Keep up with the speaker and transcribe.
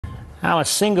Now, a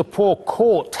Singapore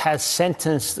court has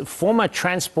sentenced former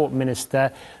Transport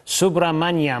Minister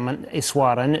Subramaniam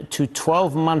Iswaran to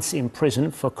 12 months in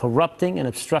prison for corrupting and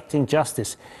obstructing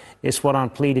justice.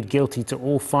 Iswaran pleaded guilty to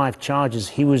all 5 charges.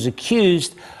 He was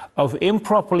accused of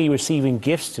improperly receiving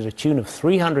gifts to the tune of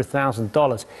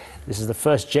 $300,000. This is the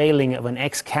first jailing of an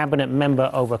ex-cabinet member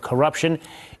over corruption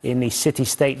in the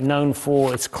city-state known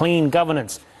for its clean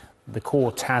governance. The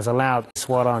court has allowed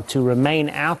Iswaran to remain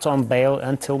out on bail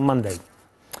until Monday.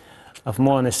 For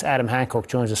more on this, Adam Hancock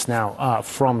joins us now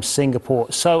from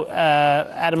Singapore. So,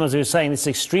 Adam, as we were saying, this is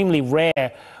extremely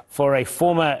rare for a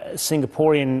former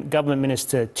Singaporean government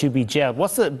minister to be jailed.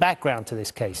 What's the background to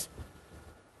this case?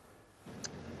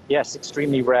 Yes,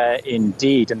 extremely rare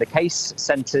indeed. And the case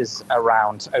centres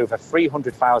around over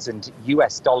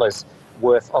 $300,000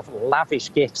 worth of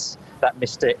lavish gifts that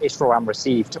Mr. Iswaran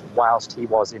received whilst he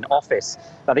was in office.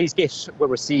 Now, these gifts were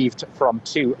received from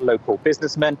 2 local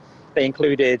businessmen. They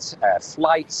included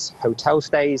flights, hotel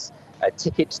stays,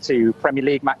 tickets to Premier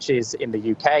League matches in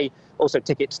the UK, also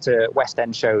tickets to West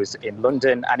End shows in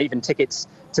London, and even tickets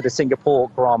to the Singapore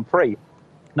Grand Prix.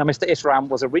 Now, Mr. Iswaran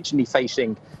was originally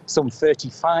facing some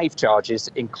 35 charges,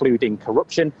 including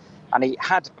corruption, and he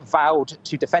had vowed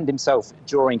to defend himself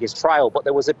during his trial. But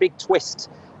there was a big twist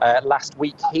last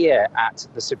week here at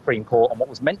the Supreme Court on what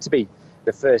was meant to be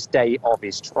the first day of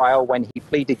his trial, when he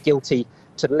pleaded guilty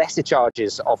to lesser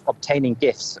charges of obtaining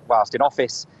gifts whilst in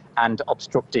office and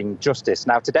obstructing justice.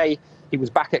 Now, today he was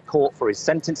back at court for his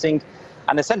sentencing,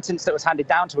 and the sentence that was handed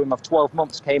down to him of 12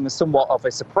 months came as somewhat of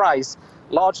a surprise,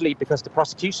 largely because the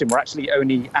prosecution were actually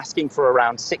only asking for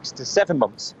around 6 to 7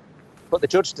 months. But the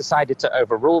judge decided to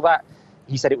overrule that.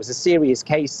 He said it was a serious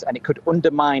case and it could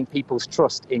undermine people's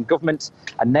trust in government,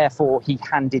 and therefore he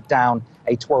handed down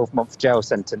a 12-month jail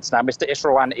sentence. Now, Mr.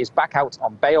 Iswaran is back out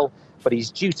on bail, but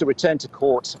he's due to return to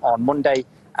court on Monday,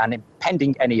 and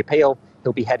pending any appeal,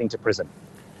 he'll be heading to prison.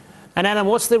 And Adam,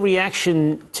 what's the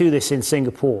reaction to this in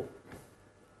Singapore?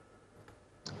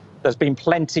 There's been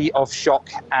plenty of shock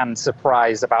and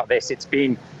surprise about this. It's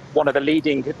been one of the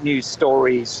leading news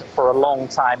stories for a long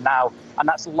time now, and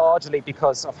that's largely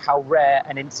because of how rare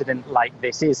an incident like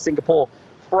this is. Singapore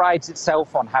prides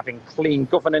itself on having clean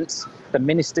governance. The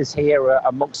ministers here are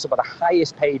amongst some of the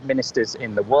highest paid ministers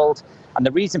in the world, and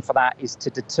the reason for that is to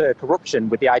deter corruption,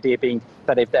 with the idea being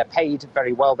that if they're paid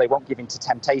very well, they won't give in to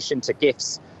temptation, to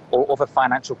gifts or other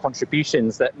financial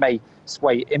contributions that may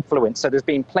sway influence. So there's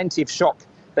been plenty of shock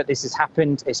that this has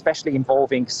happened, especially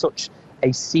involving such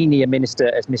a senior minister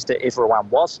as Mr. Iswaran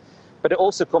was. But it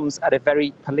also comes at a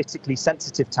very politically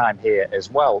sensitive time here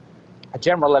as well. A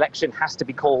general election has to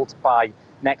be called by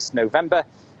next November,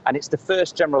 and it's the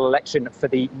first general election for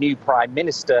the new Prime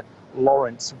Minister,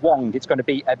 Lawrence Wong. It's going to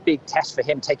be a big test for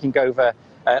him, taking over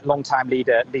long-time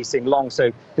leader Lee Hsien Loong.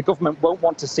 So the government won't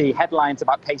want to see headlines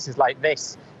about cases like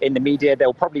this in the media.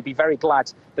 They'll probably be very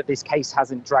glad that this case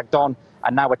hasn't dragged on,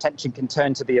 and now attention can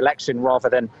turn to the election rather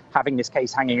than having this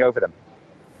case hanging over them.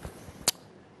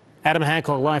 Adam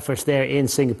Hancock live for us there in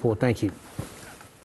Singapore. Thank you.